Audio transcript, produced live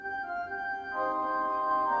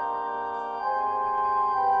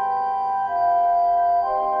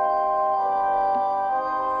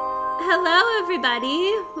Hello,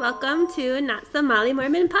 everybody. Welcome to Not So Molly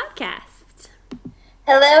Mormon podcast.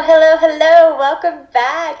 Hello. Welcome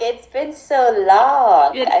back. It's been so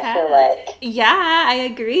long, I feel like. Yeah, I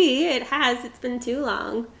agree. It has. It's been too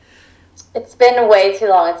long. It's been way too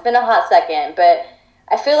long. It's been a hot second, but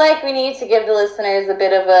I feel like we need to give the listeners a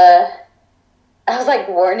bit of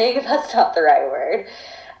warning. That's not the right word.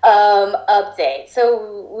 Update.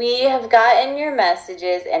 So we have gotten your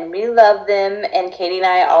messages and we love them, and Katie and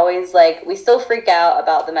I always we still freak out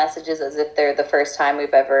about the messages as if they're the first time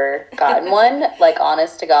we've ever gotten one,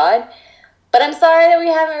 honest to God. But I'm sorry that we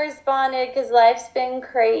haven't responded because life's been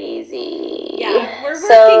crazy. Yeah, we're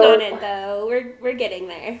working on it though. We're getting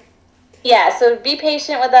there. Yeah, so be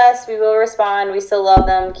patient with us. We will respond. We still love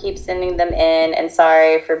them. Keep sending them in. And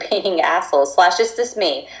sorry for being assholes. / it's just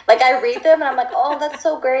me. I read them and I'm like, oh, that's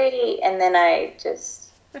so great. And then I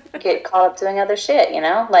just get caught up doing other shit,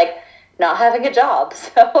 not having a job.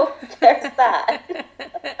 So there's that.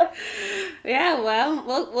 Yeah, well,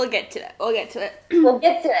 we'll get to it. We'll get to it.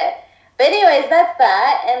 But anyways, that's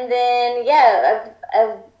that. And then,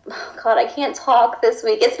 God, I can't talk this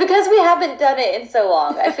week. It's because we haven't done it in so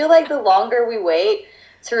long. I feel like the longer we wait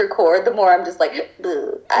to record, the more I'm just I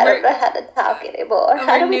don't know how to talk anymore.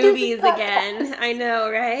 We're newbies again. I know,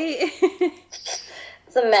 right?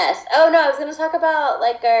 It's a mess. Oh, no, I was going to talk about,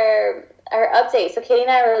 our update. So Katie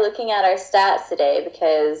and I were looking at our stats today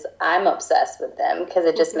because I'm obsessed with them because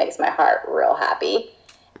it just makes my heart real happy.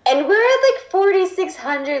 And we're at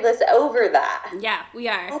 4,600. Let's over that. Yeah, we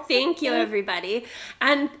are. Thank you, everybody.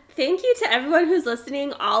 And thank you to everyone who's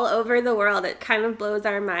listening all over the world. It kind of blows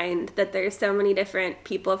our mind that there's so many different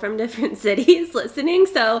people from different cities listening.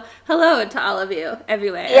 So hello to all of you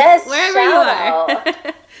everywhere. Yes, wherever you are.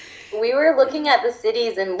 Out. We were looking at the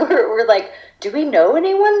cities and we're like, do we know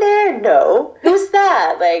anyone there? No. Who's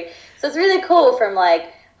that? So it's really cool from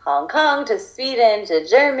Hong Kong to Sweden to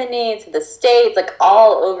Germany to the States,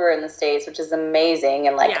 all over in the States, which is amazing.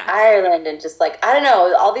 And Ireland and just I don't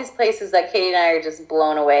know, all these places that Katie and I are just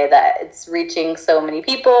blown away that it's reaching so many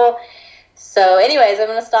people. So anyways, I'm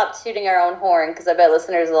going to stop tooting our own horn because I bet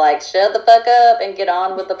listeners are shut the fuck up and get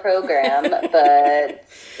on with the program. But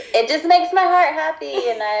it just makes my heart happy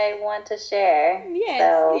and I want to share.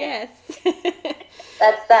 Yes.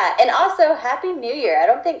 That's that. And also, Happy New Year.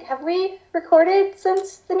 Have we recorded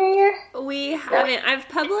since the New Year? We haven't. I've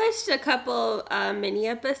published a couple mini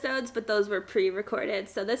episodes, but those were pre-recorded.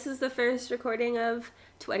 So this is the first recording of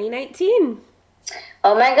 2019.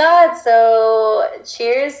 Oh my God. So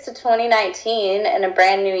cheers to 2019 and a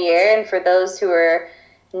brand new year. And for those who are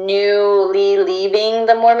newly leaving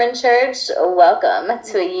the Mormon Church, welcome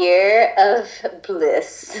to a year of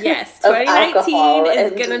bliss. Yes, 2019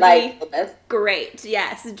 is going to be great.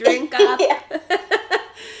 Yes, drink up,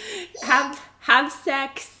 have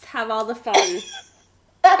sex, have all the fun.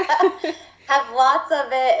 Have lots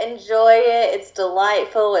of it, enjoy it. It's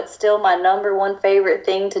delightful. It's still my number one favorite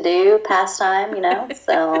thing to do, pastime,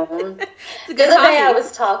 So the other day I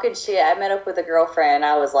was talking shit. I met up with a girlfriend.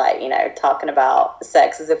 I was talking about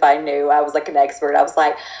sex as if I knew I was an expert. I was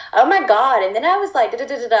like, oh my God. And then I was like,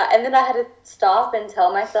 da-da-da-da-da. And then I had to stop and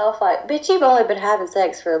tell myself, bitch, you've only been having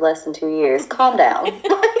sex for less than 2 years. Calm down.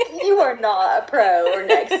 You are not a pro or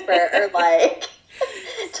an expert or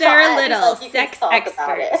Sarah Little, sex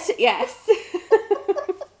expert. Yes.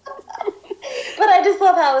 But I just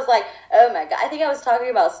love how I was oh my God. I think I was talking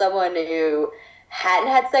about someone who hadn't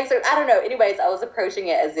had sex. Or I don't know. Anyways, I was approaching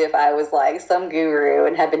it as if I was some guru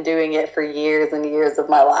and had been doing it for years and years of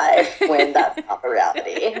my life when that's not the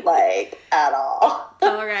reality, at all.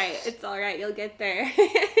 It's all right. You'll get there.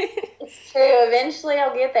 It's true. Eventually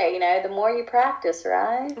I'll get there. The more you practice,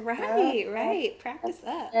 right? Right. Practice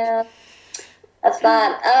up. Yeah. That's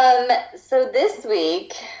fun. So this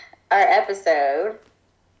week, our episode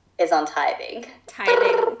is on tithing.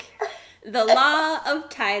 The law of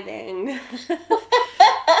tithing. And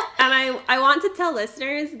I want to tell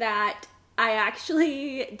listeners that I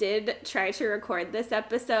actually did try to record this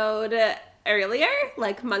episode earlier,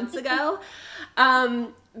 months ago.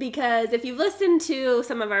 Because if you've listened to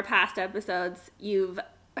some of our past episodes, you've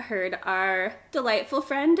heard our delightful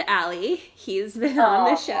friend Allie. He's been on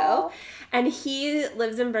the show and he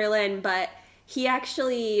lives in Berlin, but he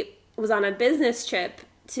actually was on a business trip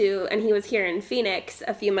and he was here in Phoenix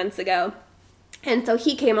a few months ago. And so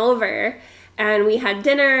he came over and we had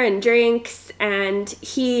dinner and drinks, and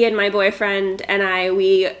he and my boyfriend and I,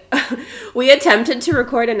 we attempted to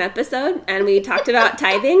record an episode and we talked about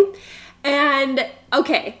tithing. And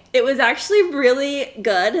okay, it was actually really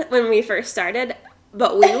good when we first started,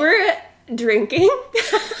 but we were drinking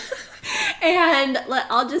And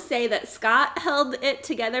I'll just say that Scott held it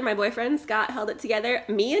together. My boyfriend, Scott, held it together.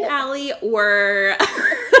 Me and Allie were...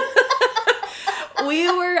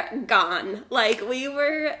 we were gone. Like, we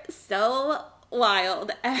were so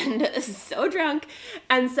wild and so drunk.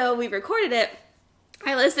 And so we recorded it.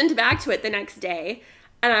 I listened back to it the next day,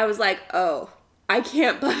 and I was like, oh, I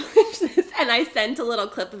can't publish this. And I sent a little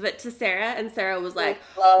clip of it to Sarah, and Sarah was like,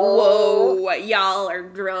 whoa, y'all are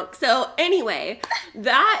drunk. So anyway,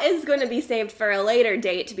 that is going to be saved for a later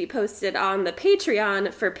date to be posted on the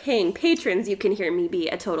Patreon for paying patrons. You can hear me be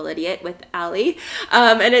a total idiot with Allie.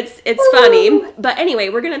 And it's funny. But anyway,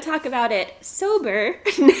 we're going to talk about it sober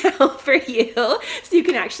now for you, so you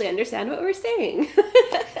can actually understand what we're saying.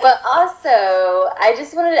 But also, I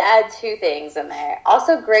just wanted to add 2 things in there.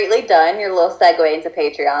 Also, greatly done, your little segue into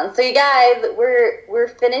Patreon. So you guys, we're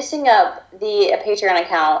finishing up the Patreon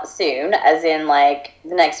account soon, as in like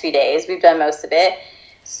the next few days. We've done most of it.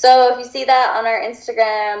 So if you see that on our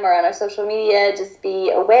Instagram or on our social media, just be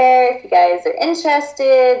aware if you guys are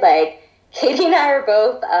interested. Like, Katie and I are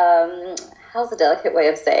both, how's a delicate way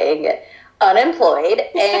of saying it? Unemployed,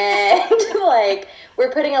 and like, we're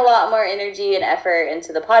putting a lot more energy and effort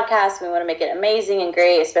into the podcast. We want to make it amazing and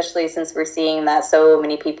great, especially since we're seeing that so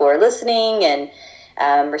many people are listening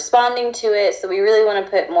and responding to it. So we really want to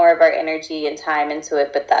put more of our energy and time into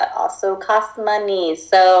it, but that also costs money.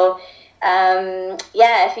 So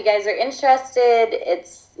yeah, if you guys are interested,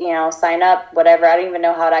 it's, sign up, whatever. I don't even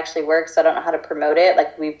know how it actually works, so I don't know how to promote it.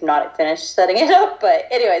 Like, we've not finished setting it up, but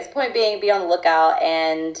anyways, point being, be on the lookout.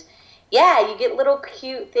 And yeah, you get little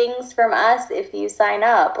cute things from us if you sign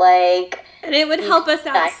up. Like, and it would help us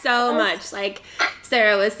out so much. Like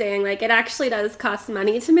Sarah was saying, like, it actually does cost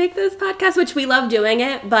money to make this podcast, which we love doing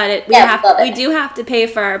it, but we do have to pay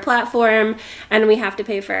for our platform, and we have to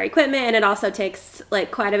pay for our equipment, and it also takes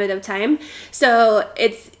like quite a bit of time. So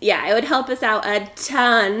it would help us out a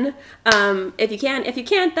ton. If you can. If you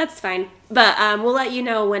can't, that's fine. But we'll let you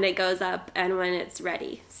know when it goes up and when it's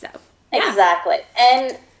ready. So yeah. Exactly.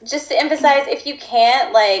 And just to emphasize, if you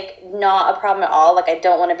can't, like, not a problem at all. Like, I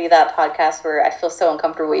don't want to be that podcast where I feel so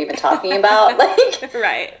uncomfortable even talking about, like,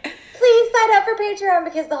 right. Please sign up for Patreon,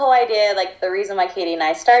 because the whole idea, like, the reason why Katie and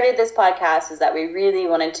I started this podcast is that we really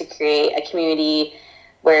wanted to create a community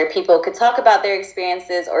where people could talk about their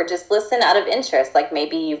experiences or just listen out of interest. Like,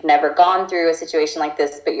 maybe you've never gone through a situation like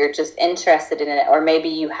this, but you're just interested in it. Or maybe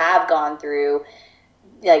you have gone through,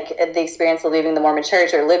 like, the experience of leaving the Mormon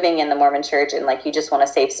church or living in the Mormon church, and, like, you just want a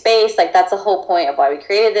safe space. Like, that's the whole point of why we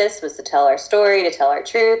created this, was to tell our story, to tell our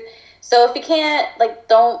truth. So if you can't, like,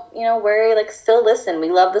 don't, worry, like, still listen.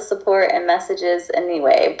 We love the support and messages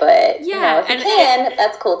anyway, but, if you can,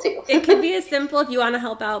 that's cool too. It could be as simple if you want to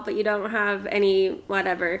help out, but you don't have any,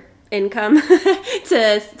 whatever, income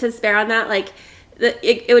to spare on that. Like,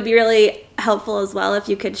 it would be really helpful as well if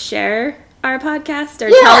you could share our podcast or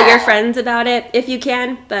tell your friends about it if you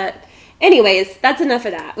can. But anyways, that's enough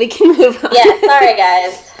of that. We can move on. Yeah, sorry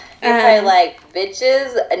guys. You're probably like,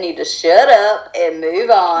 bitches, I need to shut up and move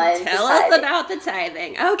on. Tell us about the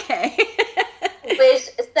tithing. Okay. Which,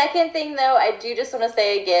 second thing though, I do just want to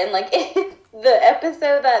say again, like, the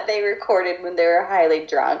episode that they recorded when they were highly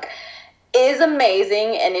drunk is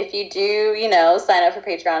amazing, and if you do, sign up for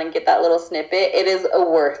Patreon and get that little snippet, it is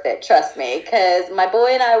worth it, trust me, because my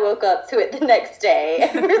boy and I woke up to it the next day,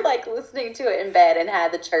 and we're, like, listening to it in bed and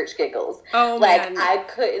had the church giggles. Oh, like, man. I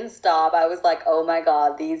couldn't stop. I was like, oh my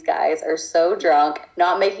god, these guys are so drunk,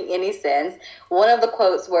 not making any sense. One of the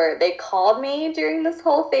quotes were, they called me during this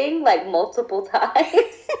whole thing, like, multiple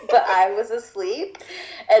times, but I was asleep,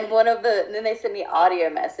 and then they sent me audio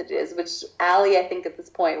messages, which Allie, I think at this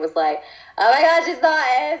point, was like, oh my god, she's not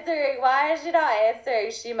answering. Why is she not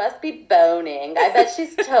answering? She must be boning. I bet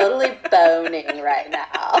she's totally boning right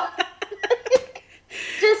now.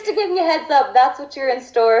 Just to give you a heads up, that's what you're in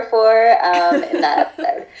store for in that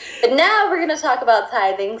episode. But now we're going to talk about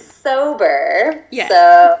tithing sober. Yes.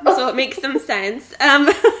 So it makes some sense.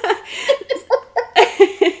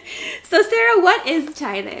 So Sarah, what is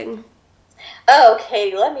tithing?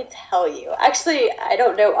 Okay, let me tell you. Actually, I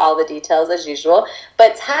don't know all the details as usual,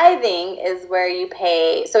 but tithing is where you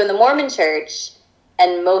pay. So in the Mormon church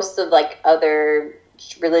and most of, like, other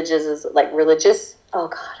religious, oh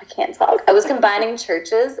god, I can't talk. I was combining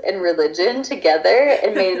churches and religion together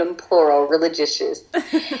and made them plural, religious.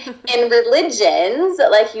 In religions,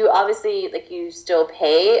 like, you obviously, like, you still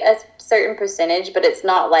pay a certain percentage, but it's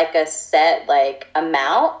not like a set, like,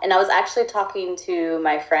 amount. And I was actually talking to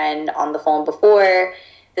my friend on the phone before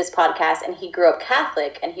this podcast, and he grew up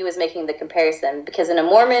Catholic, and he was making the comparison, because in a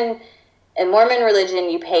Mormon in Mormon religion,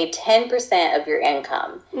 you pay 10% of your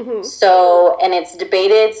income. Mm-hmm. So, and it's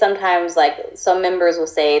debated sometimes, like some members will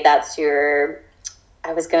say that's your,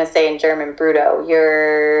 I was going to say in German, brutto,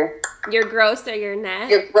 your gross or your net?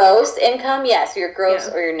 Your gross income, yes, your gross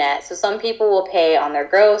or your net. So some people will pay on their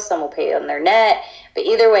gross, some will pay on their net, but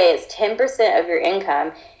either way, it's 10% of your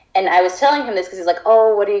income. And I was telling him this because he's like,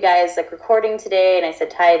 oh, what are you guys like recording today? And I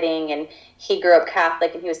said tithing, and he grew up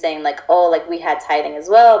Catholic, and he was saying like, oh, like we had tithing as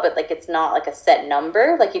well, but like it's not like a set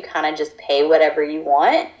number. Like you kind of just pay whatever you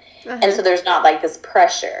want. Uh-huh. And so there's not like this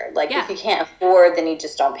pressure. Like if you can't afford, then you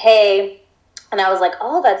just don't pay. And I was like,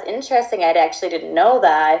 oh, that's interesting. I actually didn't know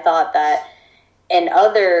that. I thought that in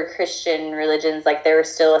other Christian religions, like there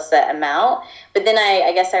was still a set amount. But then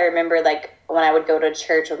I guess I remember like when I would go to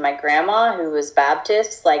church with my grandma, who was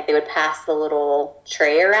Baptist, like they would pass the little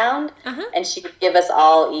tray around, and she would give us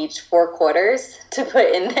all each 4 quarters to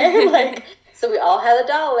put in there. Like, so we all had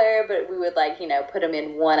 $1, but we would like, you know, put them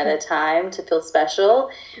in one at a time to feel special.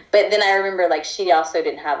 But then I remember like she also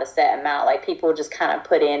didn't have a set amount. Like people would just kind of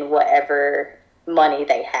put in whatever money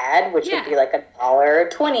they had, which would be like $1 or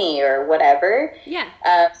 20 or whatever.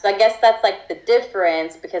 So I guess that's like the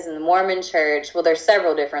difference, because in the Mormon church, well, there's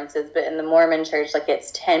several differences, but in the Mormon church, like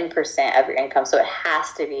it's 10% of your income, so it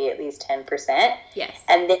has to be at least 10%. Yes.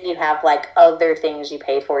 And then you have like other things you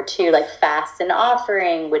pay for too, like fast and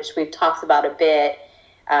offering, which we've talked about a bit,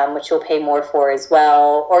 which you'll pay more for as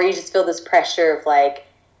well. Or you just feel this pressure of like,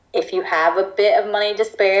 if you have a bit of money to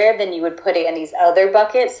spare, then you would put it in these other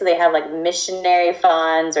buckets. So they have like missionary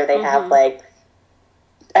funds, or they have like,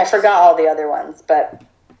 I forgot all the other ones, but,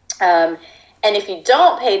 and if you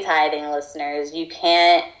don't pay tithing, listeners,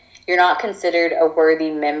 you're not considered a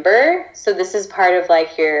worthy member. So this is part of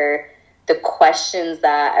like the questions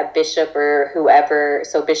that a bishop or whoever,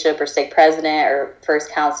 so bishop or stake president or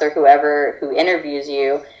first counselor, who interviews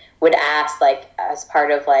you would ask, like, as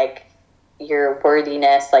part of like, your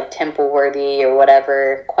worthiness, like temple worthy or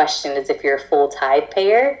whatever question, is if you're a full tithe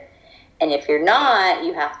payer. And if you're not,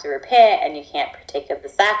 you have to repent and you can't partake of the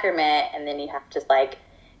sacrament. And then you have to like,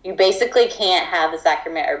 you basically can't have the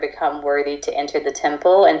sacrament or become worthy to enter the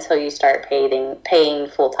temple until you start paying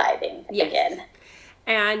full tithing again.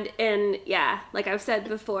 And like I've said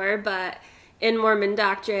before, but in Mormon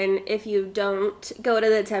doctrine, if you don't go to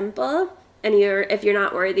the temple, and if you're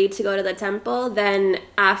not worthy to go to the temple, then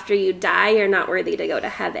after you die, you're not worthy to go to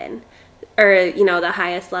heaven, or, you know, the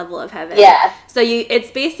highest level of heaven. Yeah. So it's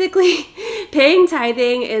basically, paying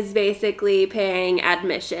tithing is basically paying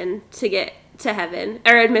admission to get to heaven,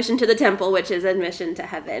 or admission to the temple, which is admission to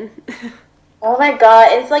heaven. Oh my God.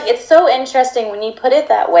 It's so interesting when you put it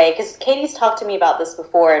that way, because Katie's talked to me about this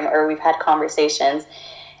before, or we've had conversations,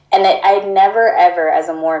 and I'd never, ever, as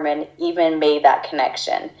a Mormon, even made that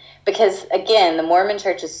connection. Because, again, the Mormon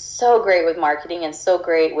church is so great with marketing and so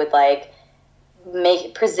great with, like,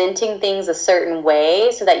 presenting things a certain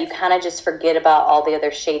way so that you kind of just forget about all the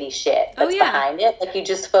other shady shit that's behind it. Like, you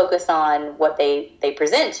just focus on what they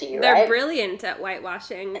present to you, They're right? brilliant at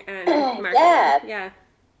whitewashing and marketing. Yeah.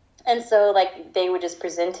 And so, like, they would just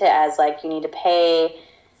present it as, like, you need to pay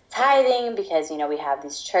tithing because, you know, we have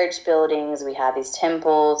these church buildings, we have these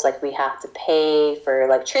temples, like we have to pay for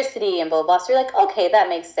electricity and blah, blah, blah. So you're like, okay, that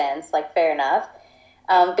makes sense, like fair enough.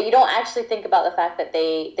 But you don't actually think about the fact that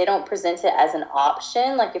they don't present it as an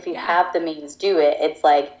option. Like if you have the means, do it. It's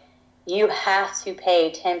like you have to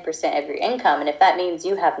pay 10% of your income. And if that means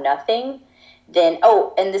you have nothing, then,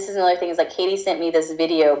 and this is another thing, is like Katie sent me this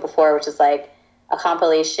video before, which is like a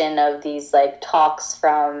compilation of these like talks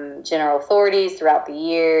from general authorities throughout the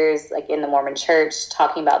years, like in the Mormon church,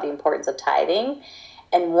 talking about the importance of tithing.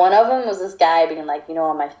 And one of them was this guy being like, you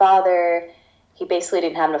know, my father, he basically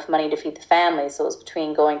didn't have enough money to feed the family. So it was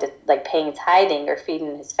between going to like paying tithing or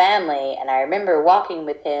feeding his family. And I remember walking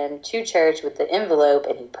with him to church with the envelope,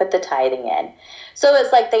 and he put the tithing in. So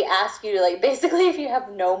it's like they ask you to like, basically if you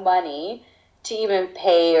have no money to even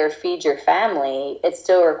pay or feed your family, it's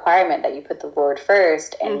still a requirement that you put the Lord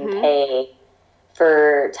first and you pay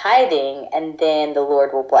for tithing, and then the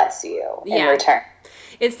Lord will bless you in return.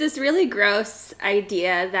 It's this really gross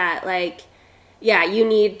idea that, like, you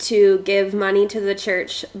need to give money to the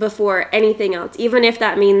church before anything else. Even if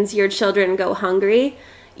that means your children go hungry,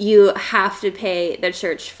 you have to pay the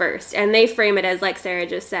church first. And they frame it as, like Sarah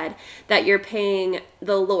just said, that you're paying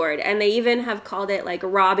the Lord. And they even have called it like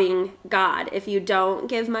robbing God. If you don't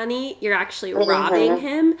give money, you're actually robbing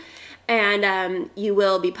him, and you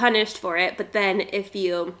will be punished for it. But then if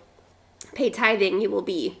you pay tithing, you will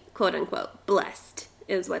be, quote unquote, blessed,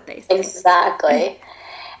 is what they say. Exactly.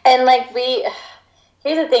 And like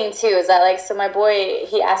Here's the thing, too, is that, like, so my boy,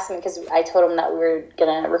 he asked me, because I told him that we were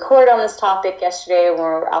going to record on this topic yesterday when we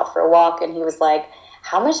were out for a walk, and he was like,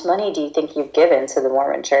 how much money do you think you've given to the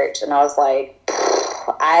Mormon church? And I was like,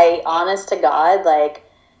 honest to God, like,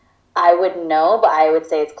 I wouldn't know, but I would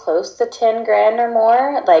say it's close to 10 grand or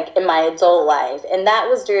more, like, in my adult life. And that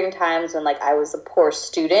was during times when, like, I was a poor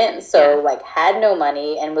student, so, like, had no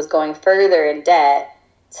money and was going further in debt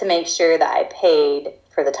to make sure that I paid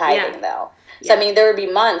for the tithing, though. So, I mean, there would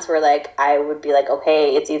be months where, like, I would be like,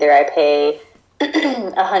 okay, it's either I pay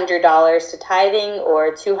 $100 to tithing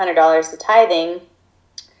or $200 to tithing,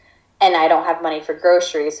 and I don't have money for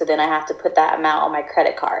groceries, so then I have to put that amount on my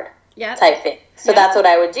credit card type thing. So that's what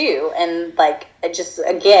I would do. And, like, just,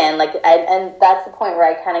 again, like, and that's the point where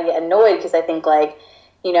I kind of get annoyed because I think, like,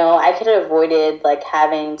 you know, I could have avoided, like,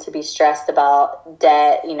 having to be stressed about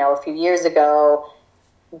debt, you know, a few years ago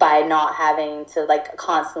by not having to, like,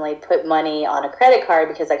 constantly put money on a credit card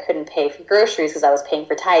because I couldn't pay for groceries because I was paying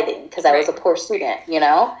for tithing because I was a poor student, you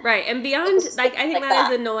know? Right. And beyond, like, I think that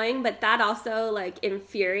is annoying, but that also, like,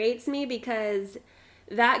 infuriates me because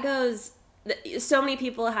that goes, so many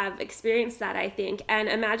people have experienced that, I think. And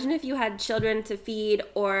imagine if you had children to feed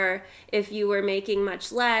or if you were making much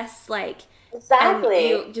less, like,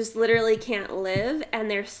 exactly. And you just literally can't live, and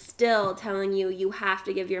they're still telling you you have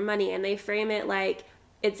to give your money, and they frame it like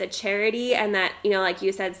it's a charity, and that, you know, like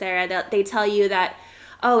you said, Sarah, that they tell you that,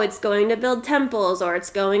 oh, it's going to build temples or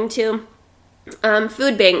it's going to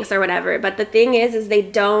food banks or whatever. But the thing is they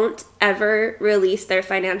don't ever release their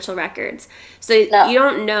financial records. So you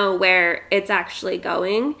don't know where it's actually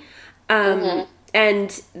going.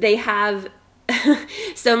 And they have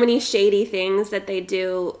so many shady things that they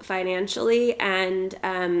do financially, and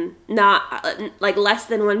not like less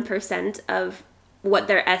than 1% of what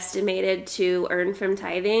they're estimated to earn from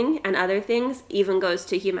tithing and other things even goes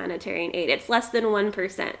to humanitarian aid. It's less than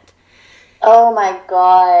 1%. Oh my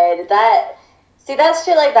God. That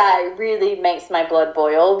shit like that really makes my blood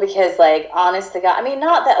boil because, like, honest to God, I mean,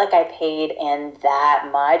 not that, like, I paid in that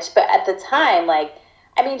much, but at the time, like,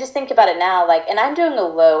 I mean, just think about it now, like, and I'm doing a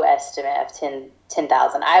low estimate of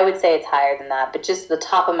 10,000. I would say it's higher than that, but just the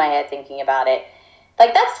top of my head thinking about it,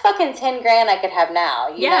 like, that's fucking 10 grand I could have now,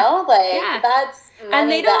 you know? Like, that's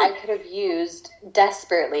money that I could have used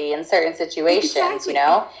desperately in certain situations, you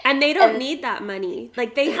know? And they don't need that money.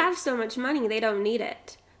 Like, they have so much money, they don't need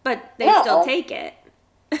it. But they still take it.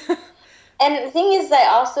 And the thing is, I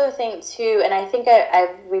also think, too, and I think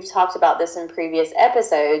we've talked about this in previous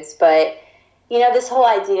episodes, but, you know, this whole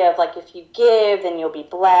idea of, like, if you give, then you'll be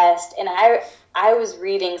blessed. And I was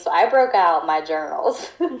reading, so I broke out my journals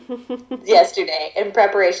yesterday in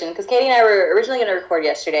preparation, because Katie and I were originally going to record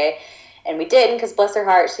yesterday, and we didn't because, bless her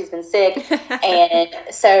heart, she's been sick. And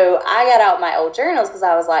so I got out my old journals because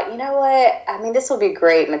I was like, you know what? I mean, this will be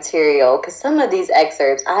great material because some of these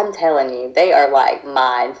excerpts, I'm telling you, they are like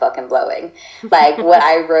mind fucking blowing. Like what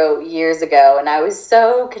I wrote years ago, and I was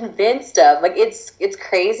so convinced of. Like, it's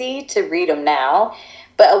crazy to read them now,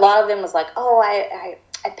 but a lot of them was like, oh, I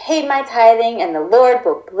paid my tithing and the Lord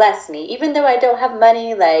will bless me. Even though I don't have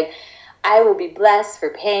money, like, I will be blessed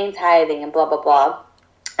for paying tithing and blah, blah, blah.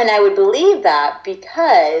 And I would believe that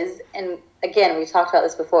because, and again, we've talked about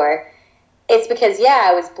this before, it's because,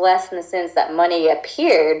 I was blessed in the sense that money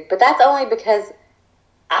appeared, but that's only because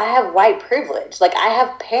I have white privilege. Like, I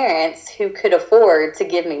have parents who could afford to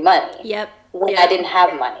give me money when I didn't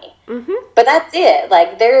have money. Mm-hmm. But that's it.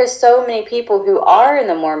 Like, there are so many people who are in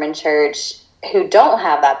the Mormon church who don't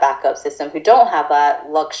have that backup system, who don't have that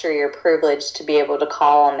luxury or privilege to be able to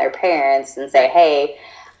call on their parents and say, hey,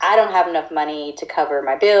 I don't have enough money to cover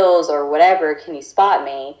my bills or whatever, can you spot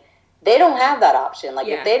me? They don't have that option. Like,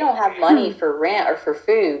 if they don't have money for rent or for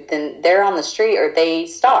food, then they're on the street or they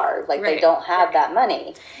starve. Like, they don't have that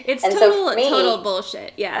money. It's total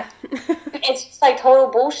bullshit, it's just, like, total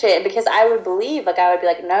bullshit because I would believe, like, I would be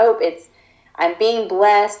like, nope, I'm being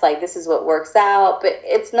blessed, like, this is what works out. But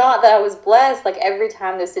it's not that I was blessed. Like, every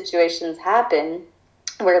time those situations happen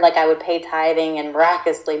where, like, I would pay tithing and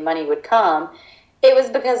miraculously money would come, it was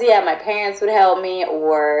because, my parents would help me,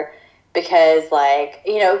 or because, like,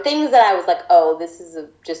 you know, things that I was like, oh, this is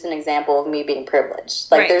just an example of me being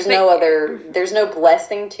privileged. Like, there's no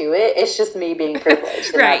blessing to it. It's just me being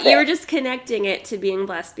privileged. Right. You were just connecting it to being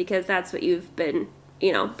blessed because that's what you've been,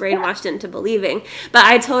 you know, brainwashed into believing. But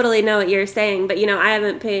I totally know what you're saying. But, you know, I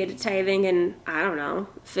haven't paid tithing in, I don't know,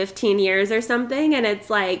 15 years or something. And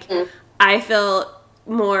it's like, I feel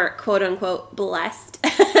more quote unquote blessed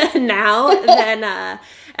now than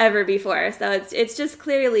ever before. So it's just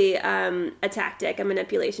clearly a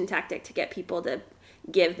manipulation tactic to get people to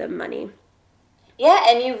give them money. Yeah,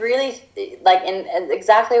 and you really like, and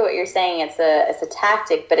exactly what you're saying. It's a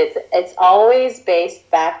tactic, but it's always based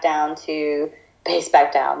back down.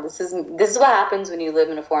 This is what happens when you live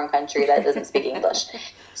in a foreign country that doesn't speak English.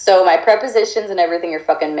 So my prepositions and everything are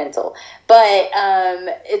fucking mental. But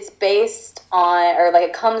it's based on, or like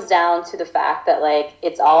it comes down to the fact that like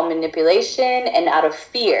it's all manipulation and out of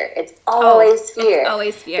fear. It's always fear. It's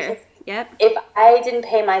always fear. Yep. If I didn't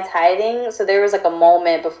pay my tithing, so there was like a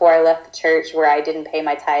moment before I left the church where I didn't pay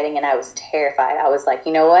my tithing and I was terrified. I was like,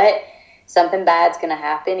 you know what? Something bad's going to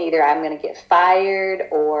happen. Either I'm going to get fired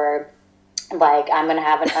or like I'm going to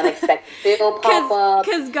have an unexpected bill pop up.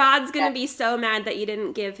 Because God's going to be so mad that you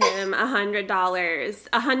didn't give him $100,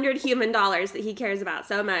 $100 human dollars that he cares about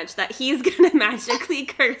so much that he's going to magically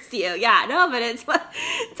curse you. Yeah, no, but it's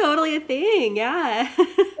totally a thing. Yeah. But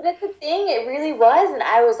it's a thing. It really was. And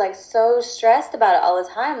I was like so stressed about it all the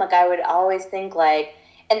time. Like I would always think like,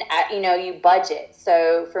 and you know, you budget.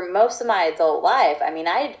 So for most of my adult life, I mean,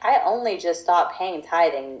 I only just stopped paying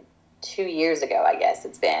tithing 2 years ago, I guess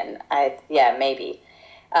it's been.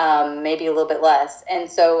 Maybe a little bit less. And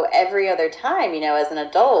so every other time, you know, as an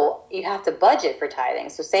adult, you have to budget for tithing.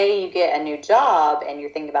 So say you get a new job and you're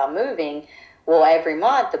thinking about moving, well, every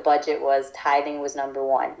month the budget was tithing was number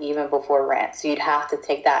one, even before rent. So you'd have to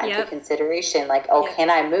take that into consideration. Like, can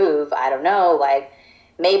I move? I don't know. Like,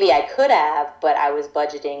 maybe I could have, but I was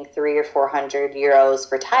budgeting 300 or 400 euros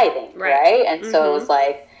for tithing, right? And so it was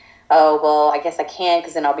like, oh, well, I guess I can't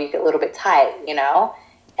because then I'll be a little bit tight, you know?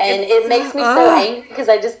 And it makes me so angry because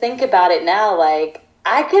I just think about it now, like,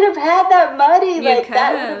 I could have had that money. Like,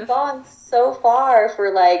 that would have gone so far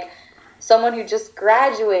for, like, someone who just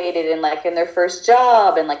graduated and, like, in their first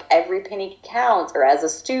job and, like, every penny counts, or as a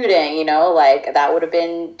student, you know, like, that would have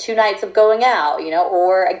been 2 nights of going out, you know?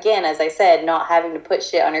 Or, again, as I said, not having to put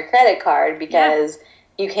shit on your credit card because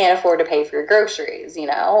you can't afford to pay for your groceries, you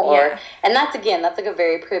know? Or and that's like a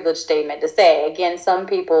very privileged statement to say. Again, some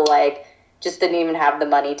people like just didn't even have the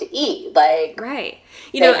money to eat. Like, right.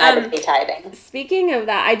 You know, had to pay tithing. Speaking of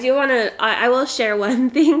that, I do want to, I will share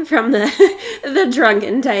one thing from the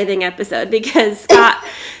drunken tithing episode, because Scott,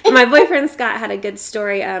 my boyfriend Scott, had a good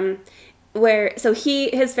story, where, so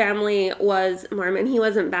his family was Mormon. He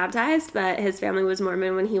wasn't baptized, but his family was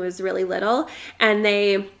Mormon when he was really little, and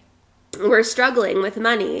they were struggling with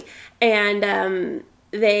money, and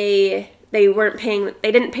they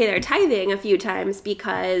didn't pay their tithing a few times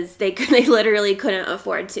because they literally couldn't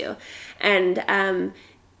afford to. And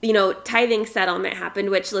you know, tithing settlement happened,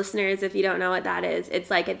 which, listeners, if you don't know what that is, it's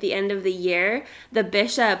like at the end of the year, the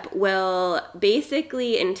bishop will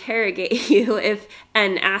basically interrogate you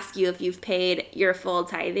and ask you if you've paid your full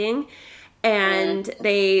tithing. And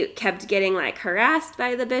they kept getting like harassed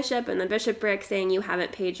by the bishop and the bishopric saying you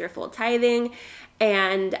haven't paid your full tithing.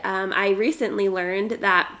 And I recently learned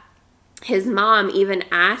that his mom even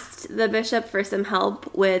asked the bishop for some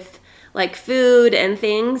help with like food and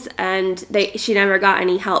things, and she never got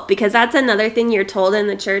any help, because that's another thing you're told in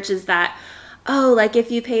the church is that, oh, like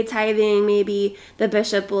if you pay tithing, maybe the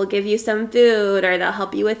bishop will give you some food or they'll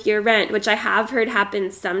help you with your rent, which I have heard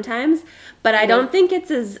happens sometimes, but I don't think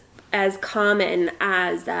it's as common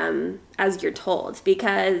as you're told,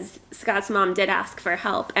 because Scott's mom did ask for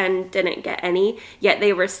help and didn't get any, yet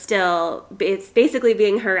they were still basically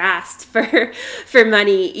being harassed for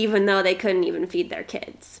money, even though they couldn't even feed their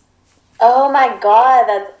kids. Oh my God,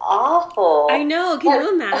 that's awful. I know. Can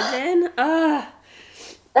you imagine? Ugh.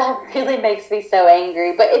 That really makes me so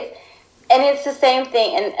angry. But it's the same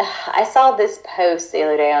thing. And I saw this post the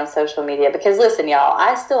other day on social media, because listen, y'all,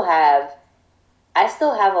 I still have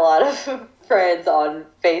a lot of friends on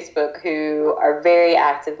Facebook who are very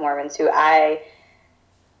active Mormons, who I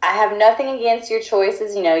have nothing against your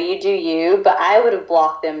choices, you know, you do you, but I would have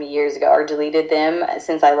blocked them years ago or deleted them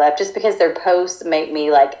since I left, just because their posts make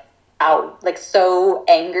me like so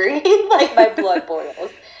angry, like my blood boils.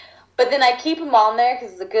 But then I keep them on there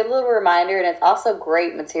because it's a good little reminder, and it's also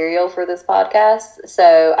great material for this podcast.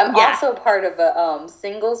 So I'm also part of a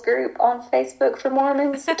singles group on Facebook for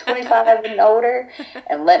Mormons, 25 and older.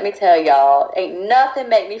 And let me tell y'all, ain't nothing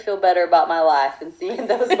make me feel better about my life than seeing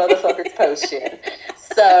those motherfuckers post shit.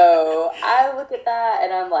 So I look at that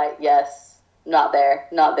and I'm like, yes, not there,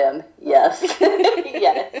 not them, yes,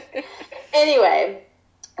 yes. Anyway,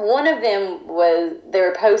 one of them they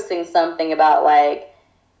were posting something about like,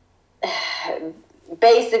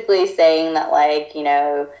 basically saying that, like, you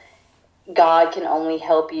know, God can only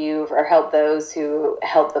help you or help those who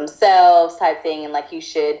help themselves type thing, and like you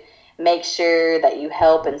should make sure that you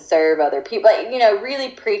help and serve other people. Like, you know, really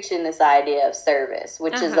preaching this idea of service,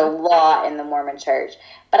 which is a lot in the Mormon church.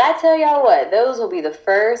 But I tell y'all what, those will be the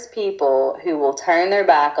first people who will turn their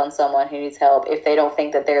back on someone who needs help if they don't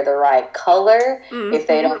think that they're the right color, if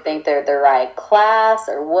they don't think they're the right class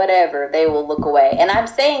or whatever, they will look away. And I'm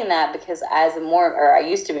saying that because as a Mormon, or I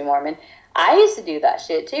used to be Mormon, I used to do that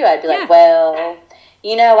shit too. I'd be like, well,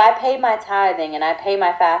 you know, I pay my tithing and I pay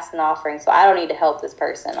my fast and offering, so I don't need to help this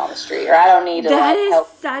person on the street, or I don't need to help. That is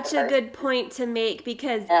such a good point to make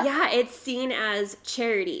because, it's seen as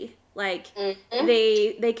charity. Like,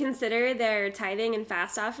 they consider their tithing and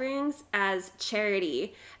fast offerings as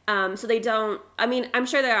charity. So they don't, I mean, I'm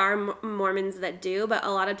sure there are Mormons that do, but a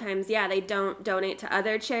lot of times, they don't donate to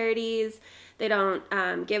other charities. They don't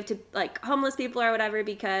give to, like, homeless people or whatever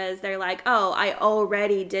because they're like, oh, I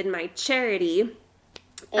already did my charity.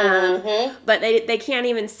 But they can't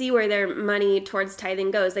even see where their money towards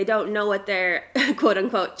tithing goes. They don't know what their quote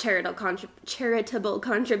unquote charitable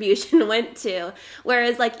contribution went to.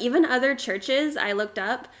 Whereas like even other churches I looked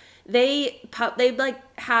up, they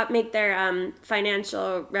make their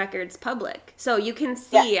financial records public, so you can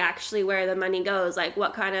see actually where the money goes, like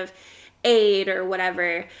what kind of aid or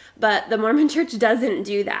whatever. But the Mormon church doesn't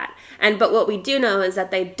do that. But what we do know is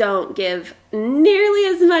that they don't give nearly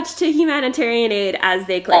as much to humanitarian aid as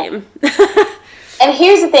they claim. And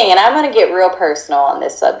here's the thing, and I'm going to get real personal on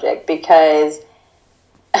this subject because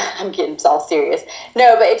I'm getting all serious.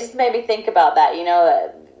 No, but it just made me think about that, you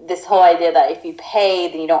know, this whole idea that if you pay,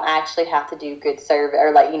 then you don't actually have to do good service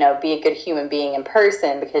or, like, you know, be a good human being in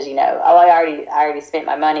person because, you know, I already spent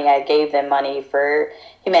my money. I gave them money for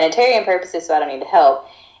humanitarian purposes, so I don't need to help.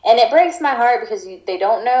 And it breaks my heart because they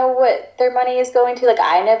don't know what their money is going to. Like,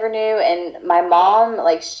 I never knew. And my mom,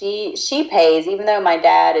 like, she pays, even though my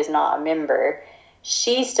dad is not a member,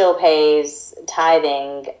 she still pays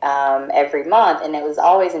tithing every month. And it was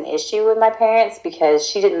always an issue with my parents because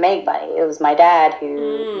she didn't make money. It was my dad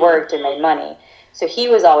who worked and made money. So he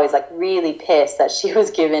was always, like, really pissed that she was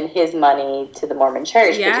giving his money to the Mormon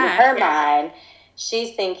church. But in her mind,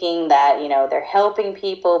 she's thinking that, you know, they're helping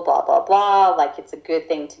people, blah, blah, blah, like it's a good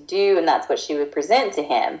thing to do, and that's what she would present to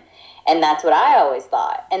him. And that's what I always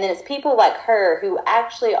thought. And then it's people like her who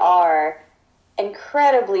actually are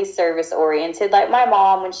incredibly service-oriented. Like my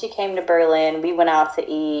mom, when she came to Berlin, we went out to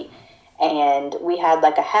eat, and we had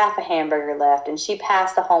like a half a hamburger left, and she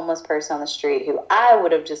passed a homeless person on the street who I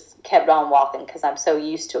would have just kept on walking because I'm so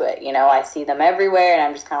used to it. You know, I see them everywhere, and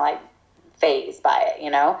I'm just kind of like fazed by it,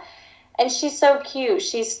 you know? And she's so cute.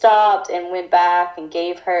 She stopped and went back and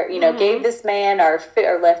gave her, you know, gave this man our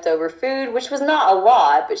leftover food, which was not a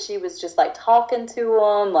lot, but she was just like talking to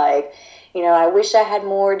him, like, you know, I wish I had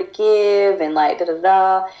more to give, and like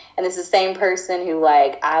da-da-da. And this is the same person who,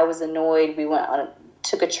 like, I was annoyed. We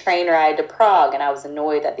took a train ride to Prague, and I was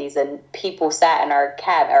annoyed that these people sat in our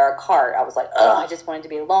cab or our cart. I was like, I just wanted to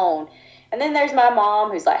be alone. And then there's my mom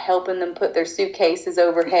who's like helping them put their suitcases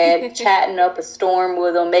overhead, chatting up a storm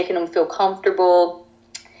with them, making them feel comfortable.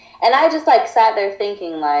 And I just like sat there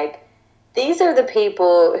thinking, like, these are the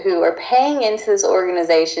people who are paying into this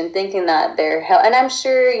organization thinking that they're help. And I'm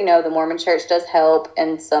sure, you know, the Mormon church does help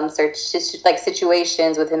in some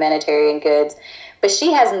situations with humanitarian goods, but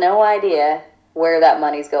she has no idea where that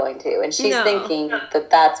money's going to, and she's thinking that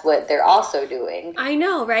that's what they're also doing. I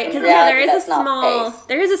know, right? Because there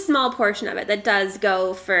is a small portion of it that does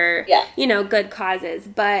go for you know, good causes.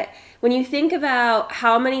 But when you think about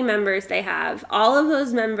how many members they have, all of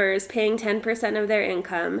those members paying 10% of their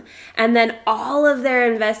income, and then all of their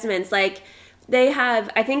investments, like they have,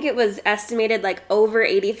 I think it was estimated like over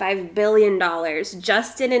 $85 billion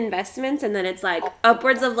just in investments, and then it's like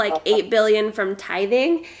upwards of like $8 billion from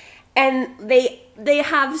tithing. And they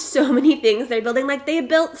have so many things they're building. Like, they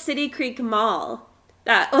built City Creek Mall.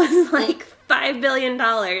 That was like $5 billion,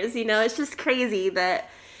 you know? It's just crazy that...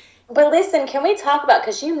 But listen, can we talk about...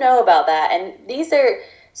 Because you know about that. And these are...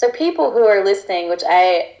 So people who are listening, which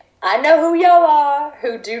I know who y'all are,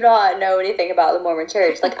 who do not know anything about the Mormon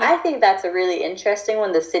church. Like, I think that's a really interesting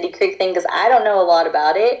one, the City Creek thing, because I don't know a lot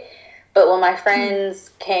about it. But when my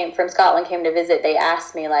friends from Scotland came to visit, they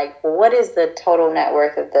asked me, like, well, what is the total net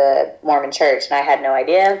worth of the Mormon church? And I had no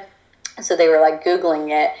idea. So they were, like,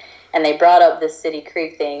 Googling it, and they brought up this City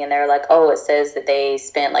Creek thing, and they were like, oh, it says that they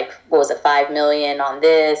spent, like, what was it, $5 million on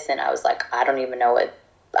this? And I was like, I don't even know what.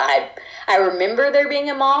 I remember there being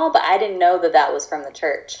a mall, but I didn't know that was from the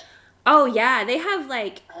church. Oh, yeah.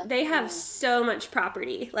 They have so much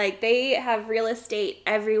property. Like, they have real estate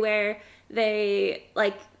everywhere. They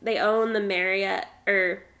own the Marriott,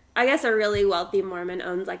 or I guess a really wealthy Mormon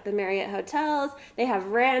owns like the Marriott hotels. They have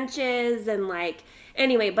ranches and like,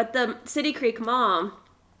 anyway, but the City Creek Mall,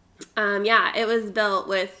 yeah, it was built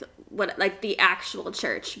with what, like the actual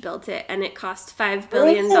church built it, and it cost $5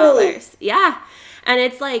 billion. Really? Yeah. And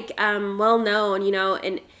it's like, well known, you know,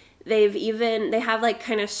 and they have like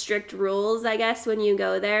kind of strict rules, I guess, when you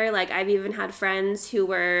go there. Like I've even had friends who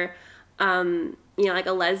were, you know, like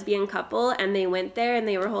a lesbian couple, and they went there and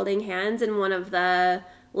they were holding hands, and one of the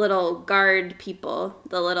little guard people,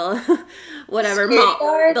 the little whatever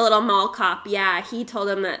Security the little mall cop, yeah, he told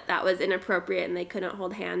them that that was inappropriate and they couldn't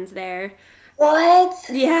hold hands there. What?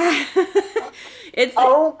 Yeah. It's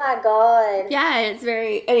Oh my god. yeah, it's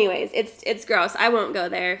very, anyways, it's gross. I won't go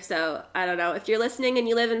there, so I don't know. If you're listening and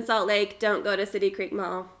you live in Salt Lake, don't go to City Creek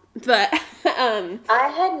Mall. But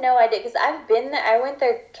I had no idea because I've been there. I went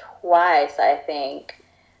there twice, I think.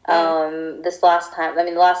 This last time, I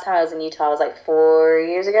mean, the last time I was in Utah was like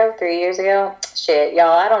 3 years ago. Shit,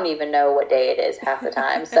 y'all, I don't even know what day it is half the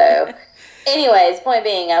time. So, anyways, point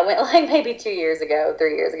being, I went like maybe 3 years ago,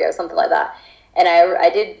 something like that. And I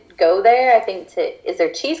did go there, I think, is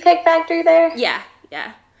there Cheesecake Factory there? yeah.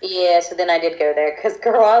 Yeah, so then I did go there because,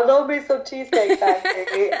 girl, I love me some Cheesecake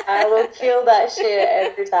Factory. I will kill that shit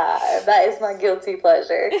every time. That is my guilty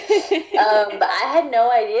pleasure. But I had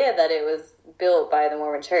no idea that it was built by the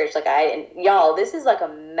Mormon Church. Like, y'all, this is like a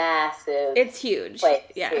massive It's huge. place,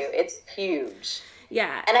 Yeah. too. It's huge.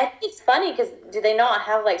 Yeah. And I think it's funny because do they not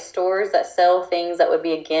have, like, stores that sell things that would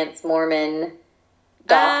be against Mormon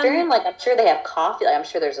doctrine? Like, I'm sure they have coffee. Like, I'm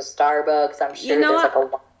sure there's a Starbucks. I'm sure there's, like, a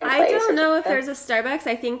wine I place don't or know if something. there's a Starbucks.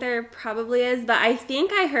 I think there probably is, but I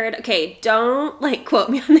think I heard, okay, don't like quote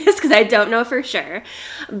me on this because I don't know for sure,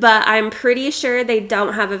 but I'm pretty sure they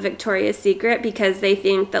don't have a Victoria's Secret because they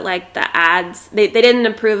think that like the ads, they didn't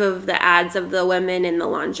approve of the ads of the women in the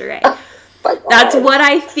lingerie. My God. That's what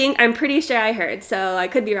I think. I'm pretty sure I heard, so I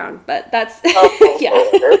could be wrong, but that's, Oh,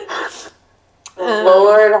 yeah.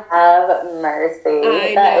 Lord have mercy.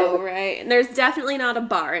 I That know, right? And there's definitely not a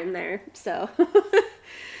bar in there, so.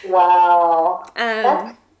 Wow. That's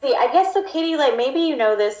um, crazy. I guess so, Katie. Like maybe you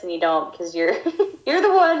know this and you don't because you're you're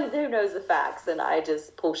the one who knows the facts, and I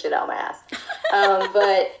just pull shit out my ass.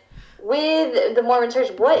 But with the Mormon Church,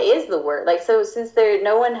 what is the word? Like, so since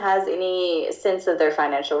no one has any sense of their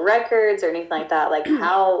financial records or anything like that, like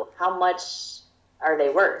how much are they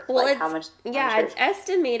worth? Well, like how much? yeah, it's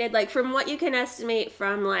estimated, like from what you can estimate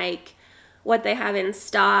from like what they have in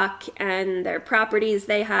stock and their properties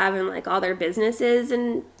they have and like all their businesses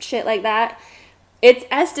and shit like that. It's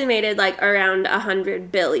estimated like around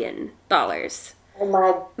 $100 billion. Oh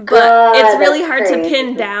my God. But it's really hard crazy. to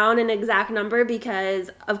pin down an exact number because,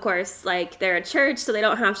 of course, like they're a church, so they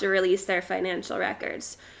don't have to release their financial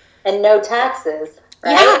records. And no taxes.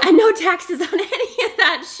 Right? Yeah, and no taxes on any of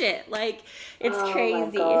that shit. Like, it's Oh my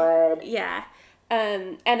crazy. God. Yeah.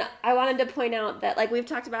 And I wanted to point out that, like we've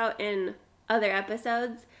talked about in other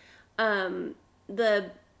episodes,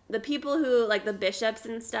 the people who, like the bishops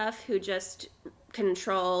and stuff, who just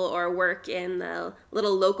control or work in the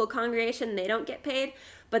little local congregation, they don't get paid.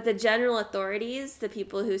 But the general authorities, the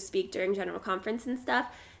people who speak during general conference and stuff,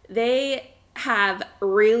 they have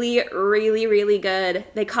really, really, really good,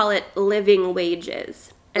 they call it living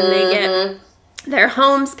wages. And they get their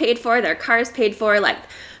homes paid for, their cars paid for, like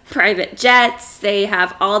private jets. They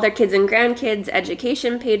have all their kids and grandkids'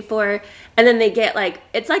 education paid for. And then they get like,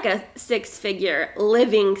 it's like a 6-figure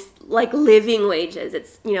living wages.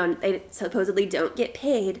 It's, you know, they supposedly don't get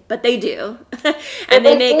paid, but they do. And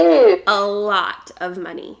they make a lot of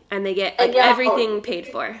money. And they get like everything paid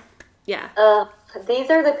for. Yeah. These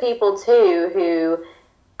are the people too who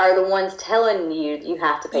are the ones telling you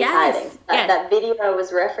have to pay tithing. That video I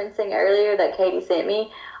was referencing earlier that Katie sent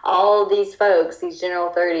me, all these folks, these general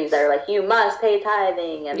authorities that are like, you must pay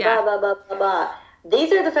tithing and blah, blah, blah, blah, blah.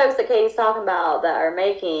 These are the folks that Katie's talking about that are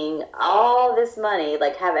making all this money,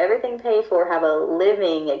 like have everything paid for, have a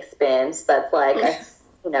living expense that's like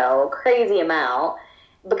a crazy amount.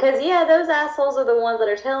 Because, those assholes are the ones that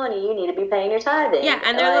are telling you need to be paying your tithing. Yeah,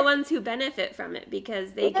 and they're the ones who benefit from it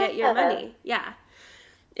because they get your money. Yeah.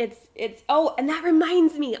 Oh, and that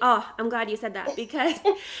reminds me. Oh, I'm glad you said that because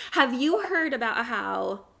have you heard about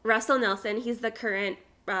how Russell Nelson, he's the current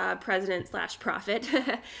president / prophet,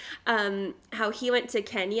 how he went to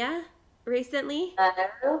Kenya recently?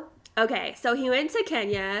 Okay, so he went to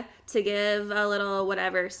Kenya to give a little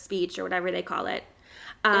whatever speech or whatever they call it.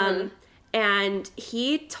 And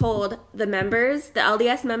he told the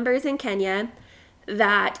LDS members in Kenya,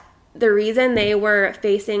 that the reason they were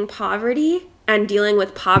facing poverty and dealing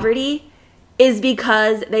with poverty is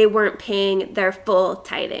because they weren't paying their full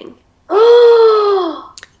tithing.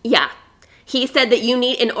 Yeah. He said that you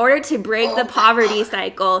need, in order to break the poverty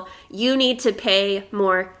cycle, you need to pay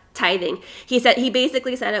more tithing. He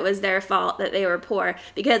basically said it was their fault that they were poor,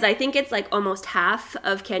 because I think it's like almost half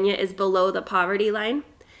of Kenya is below the poverty line.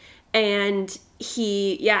 And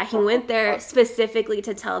he went there specifically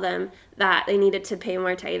to tell them that they needed to pay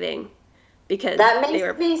more tithing, because that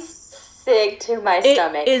makes me sick to my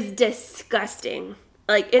stomach. It is disgusting.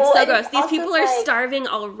 Like, it's so gross. These people are starving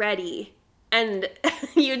already, and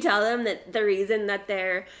you tell them that the reason that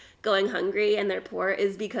they're going hungry and they're poor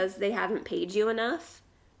is because they haven't paid you enough.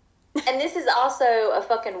 And this is also a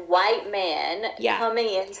fucking white man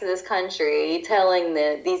coming into this country telling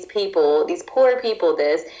these poor people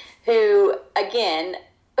this, who, again,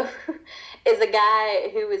 is a guy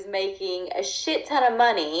who is making a shit ton of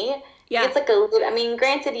money. Yeah. It's like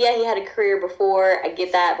granted, he had a career before. I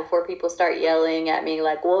get that, before people start yelling at me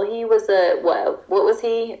like, well, he was what was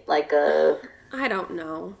he? Like I don't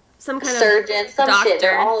know. Some kind surgeon, of some doctor. Shit.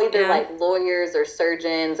 They're all either like lawyers or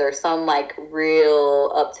surgeons or some like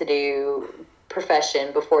real up-to-do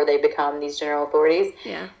profession before they become these general authorities.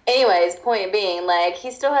 Yeah. Anyways, point being, like, he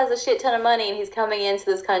still has a shit ton of money, and he's coming into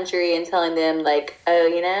this country and telling them, like,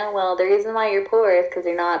 oh, well, the reason why you're poor is because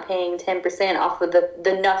you're not paying 10% off of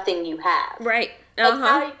the nothing you have. Right. Like,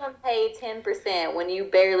 how are you going to pay 10% when you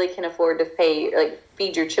barely can afford to pay, like,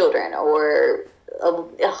 feed your children, or,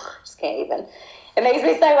 just can't even. It makes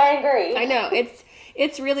me so angry. I know.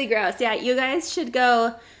 It's really gross. Yeah, you guys should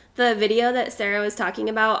go. The video that Sarah was talking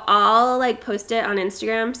about, I'll like post it on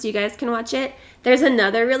Instagram so you guys can watch it. There's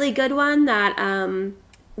another really good one that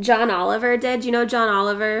John Oliver did. You know John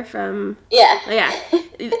Oliver from Yeah.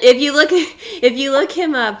 If you look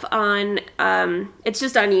him up on it's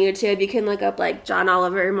just on YouTube. You can look up like John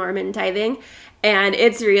Oliver Mormon tithing, and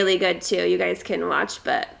it's really good too. You guys can watch.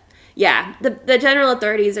 But yeah, the general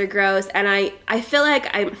authorities are gross, and I feel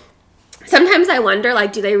like sometimes I wonder,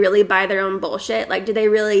 like, do they really buy their own bullshit? Like, do they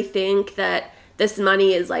really think that this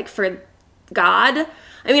money is, like, for God?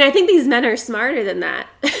 I mean, I think these men are smarter than that.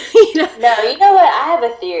 You know? No, you know what? I have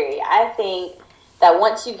a theory. I think that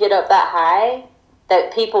once you get up that high,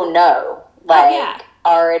 that people know, like,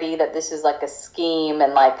 already that this is, like, a scheme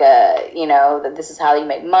and, like, that this is how you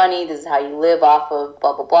make money, this is how you live off of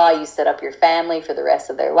blah, blah, blah. You set up your family for the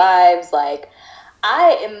rest of their lives, like...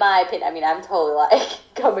 in my opinion, I'm totally, like,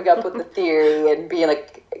 coming up with the theory and being a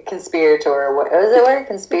conspirator, or what was it word?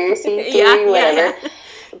 Conspiracy theory, whatever. Yeah.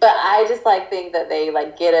 But I just, like, think that they,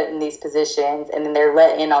 like, get it in these positions, and then they're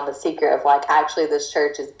let in on the secret of, like, actually this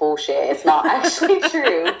church is bullshit. It's not actually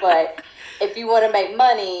true, but if you want to make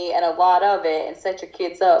money and a lot of it and set your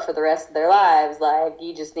kids up for the rest of their lives, like,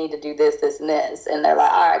 you just need to do this, this, and this. And they're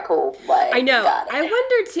like, all right, cool. Like, I know. I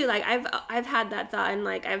wonder, too, like, I've had that thought, and,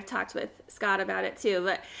 like, I've talked with Scott about it, too.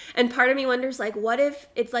 And part of me wonders, like, what if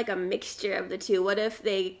it's, like, a mixture of the two? What if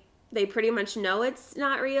they pretty much know it's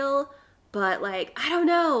not real, but, like, I don't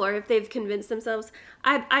know. Or if they've convinced themselves.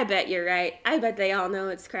 I bet you're right. I bet they all know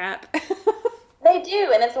it's crap. They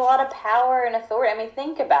do, and it's a lot of power and authority. I mean,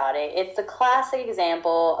 think about it. It's a classic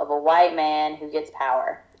example of a white man who gets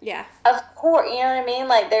power. Yeah. Of course, you know what I mean?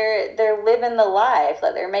 Like, they're living the life.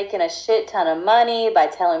 Like, they're making a shit ton of money by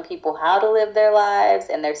telling people how to live their lives,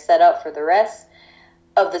 and they're set up for the rest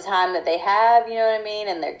of the time that they have, you know what I mean?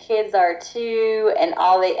 And their kids are too,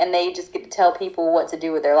 and they just get to tell people what to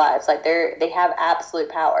do with their lives. Like, they have absolute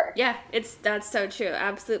power. Yeah, that's so true.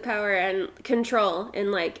 Absolute power and control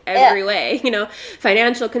in, like, every way, you know,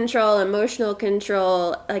 financial control, emotional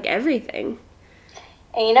control, like, everything.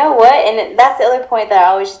 And you know what? And that's the other point that I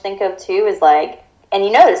always think of too, is like, and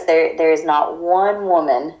you notice there is not one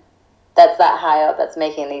woman that's that high up that's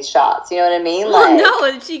making these shots. You know what I mean? Well,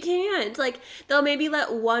 no, she can't. Like, they'll maybe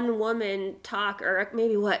let one woman talk, or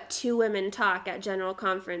maybe, two women talk at general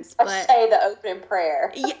conference. But say the opening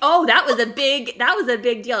prayer. Oh, that was a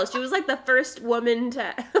big deal. She was, like, the first woman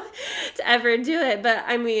to ever do it. But,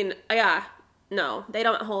 I mean, no, they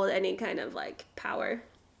don't hold any kind of, like, power.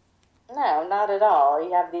 No, not at all.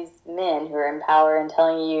 You have these men who are in power and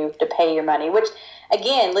telling you to pay your money, which,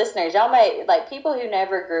 again, listeners, y'all might, like, people who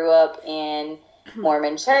never grew up in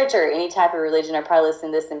Mormon church or any type of religion are probably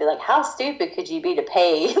listening to this and be like, how stupid could you be to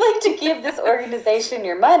pay, like, to give this organization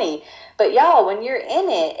your money? But y'all, when you're in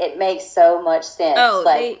it, it makes so much sense. Oh,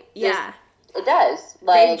 like, it does.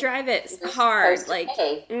 Like, they drive it hard, like,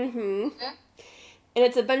 mm-hmm. And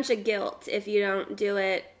it's a bunch of guilt if you don't do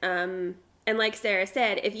it. And like Sarah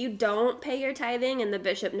said, if you don't pay your tithing and the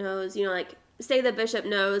bishop knows, you know, like, say the bishop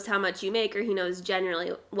knows how much you make, or he knows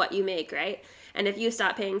generally what you make, right? And if you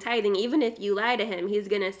stop paying tithing, even if you lie to him, he's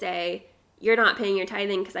going to say, you're not paying your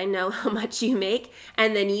tithing because I know how much you make.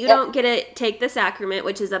 And then you don't get to take the sacrament,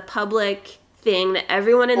 which is a public thing that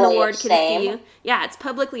everyone in the ward can see you. Yeah, it's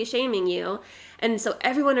publicly shaming you. And so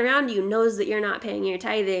everyone around you knows that you're not paying your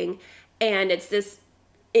tithing. And it's this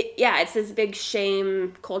big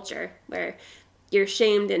shame culture where you're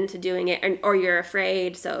shamed into doing it, or you're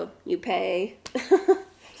afraid, so you pay.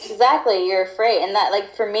 Exactly, you're afraid. And that,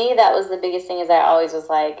 like, for me, that was the biggest thing, is I always was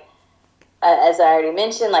like, as I already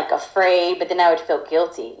mentioned, like, afraid, but then I would feel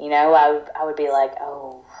guilty, you know? I would be like,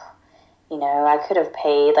 oh, you know, I could have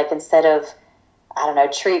paid, like, instead of, I don't know,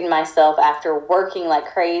 treating myself after working like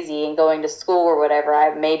crazy and going to school or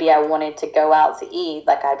whatever, maybe I wanted to go out to eat,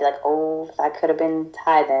 like, I'd be like, oh, I could have been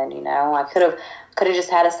tithing, you know? I could have just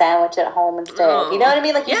had a sandwich at home instead. You know what I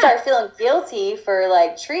mean? Like, you start feeling guilty for,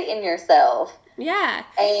 like, treating yourself. Yeah.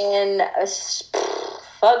 And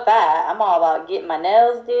fuck that. I'm all about getting my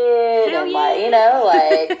nails did and, like, you know,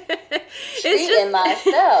 like, treating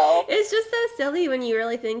myself. It's just so silly when you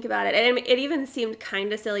really think about it. And it even seemed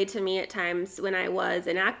kind of silly to me at times when I was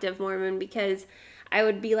an active Mormon, because I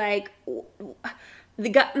would be like,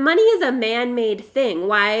 money is a man-made thing.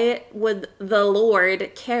 Why would the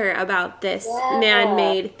Lord care about this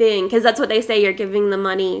man-made thing? Because that's what they say, you're giving the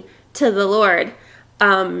money to the Lord.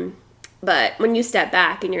 But when you step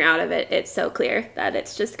back and you're out of it, it's so clear that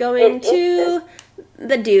it's just going to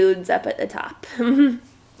the dudes up at the top.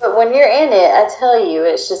 But when you're in it, I tell you,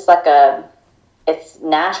 it's just like it's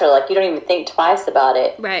natural. Like, you don't even think twice about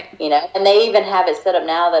it. Right. You know? And they even have it set up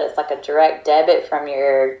now that it's like a direct debit from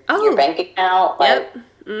your bank account. Like,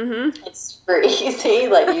 mm-hmm. It's super easy.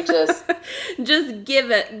 Like, you just... just give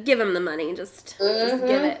them the money. Just give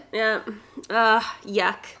it. Yeah.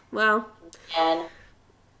 Yuck. Well. And...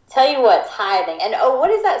 tell you what, tithing. And, what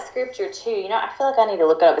is that scripture, too? You know, I feel like I need to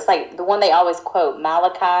look it up. It's like the one they always quote,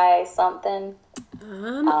 Malachi something.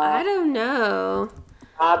 I don't know.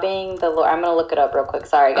 Robbing the Lord. I'm going to look it up real quick.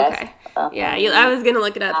 Sorry, guys. Okay. I was going to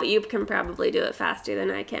look it up, but you can probably do it faster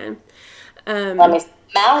than I can. Let me see.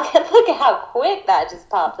 Malachi, look at how quick that just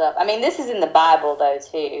popped up. I mean, this is in the Bible, though,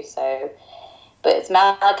 too. So, but it's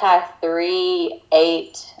Malachi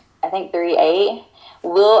 3:8. I think 3:8.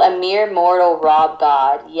 Will a mere mortal rob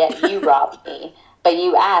God? Yet you robbed me. But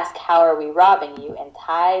you ask, how are we robbing you? In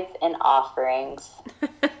tithes and offerings.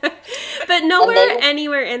 But nowhere,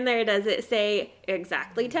 anywhere in there does it say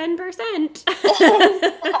exactly 10%.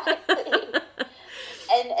 Exactly.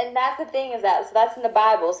 And that's the thing, is that, so that's in the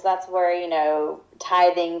Bible, so that's where, you know,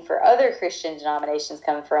 tithing for other Christian denominations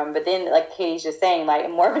come from. But then, like Katie's just saying, like,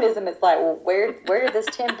 in Mormonism, it's like, well, where did this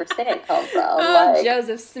 10% come from? Oh, like,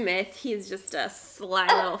 Joseph Smith, he's just a sly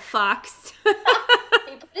little fox. He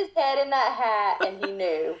put his head in that hat, and he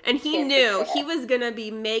knew. And he knew he was going to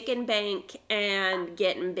be making bank and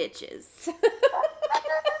getting bitches.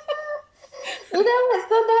 You know,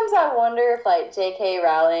 sometimes I wonder if, like, J.K.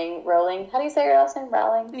 Rowling, how do you say her last name?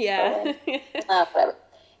 Rowling? Yeah. Whatever.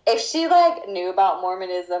 If she, like, knew about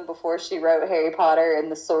Mormonism before she wrote Harry Potter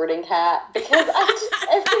and the Sorting Hat, because I just,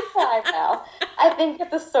 every time now, I think of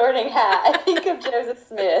the Sorting Hat, I think of Joseph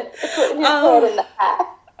Smith putting his head in the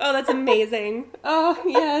hat. Oh, that's amazing. Oh,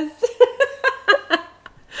 yes.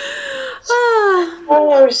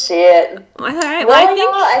 Oh, shit. All right. Well,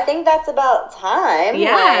 I think that's about time.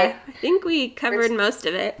 Yeah, I think we covered most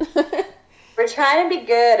of it. We're trying to be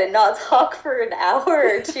good and not talk for an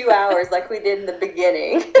hour or 2 hours like we did in the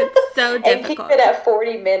beginning. It's so difficult. And keep it at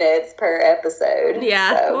 40 minutes per episode.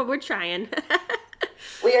 Yeah, so. well, we're trying.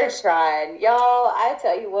 We are trying. Y'all, I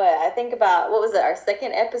tell you what, I think about, what was it, our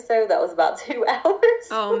second episode that was about 2 hours?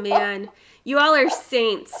 Oh, man. You all are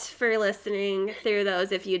saints for listening through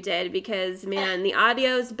those if you did, because, man, the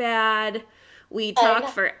audio's bad. We talk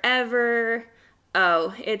forever.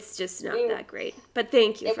 Oh, it's just not that great. But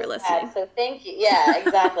thank you for listening. Bad, so thank you. Yeah,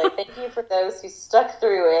 exactly. Thank you for those who stuck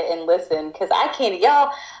through it and listened. Because I can't,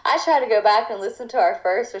 y'all, I tried to go back and listen to our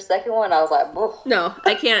first or second one. I was like, whoa. No,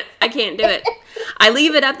 I can't do it. I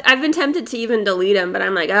leave it up. I've been tempted to even delete them, but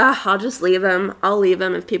I'm like, I'll just leave them. I'll leave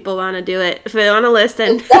them if people want to do it, if they want to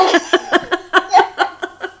listen.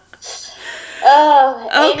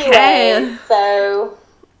 Okay. Anyway, so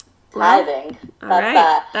tithing. All right.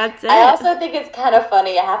 That. That's it. I also think it's kind of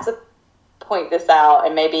funny. I have to point this out,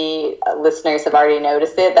 and maybe listeners have already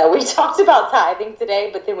noticed it, that we talked about tithing today,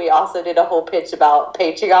 but then we also did a whole pitch about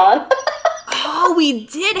Patreon. Oh, we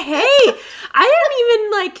did. Hey,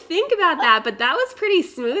 I didn't even think about that, but that was pretty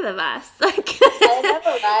smooth of us. I know,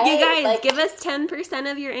 right? You guys, give us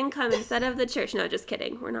 10% of your income instead of the church. No, just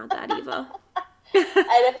kidding. We're not that evil.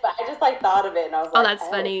 I just thought of it, and I was like, oh, that's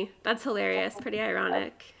funny. That's hilarious. Pretty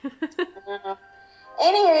ironic.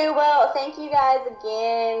 Anywho, well, thank you guys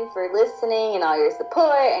again for listening and all your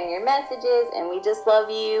support and your messages, and we just love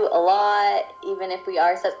you a lot, even if we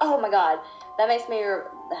are such. Oh my God, that makes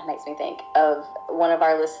me think of one of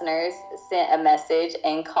our listeners sent a message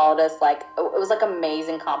and called us like it was like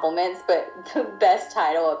amazing compliments, but the best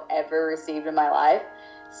title I've ever received in my life,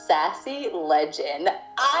 Sassy Legend.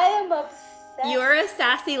 I am obsessed. You're a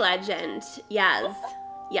sassy legend. Yes.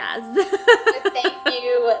 Yes. Thank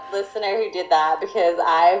you, listener, who did that, because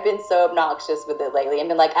I've been so obnoxious with it lately and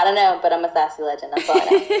been like, I don't know, but I'm a sassy legend. That's all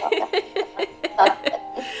I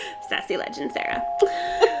know. Sassy legend, Sarah.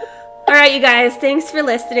 All right, you guys, thanks for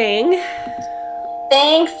listening.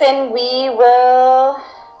 Thanks, and we will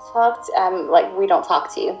talk to, we don't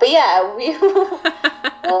talk to you, but yeah, we will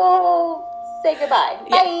we'll say goodbye.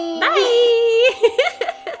 Bye. Bye.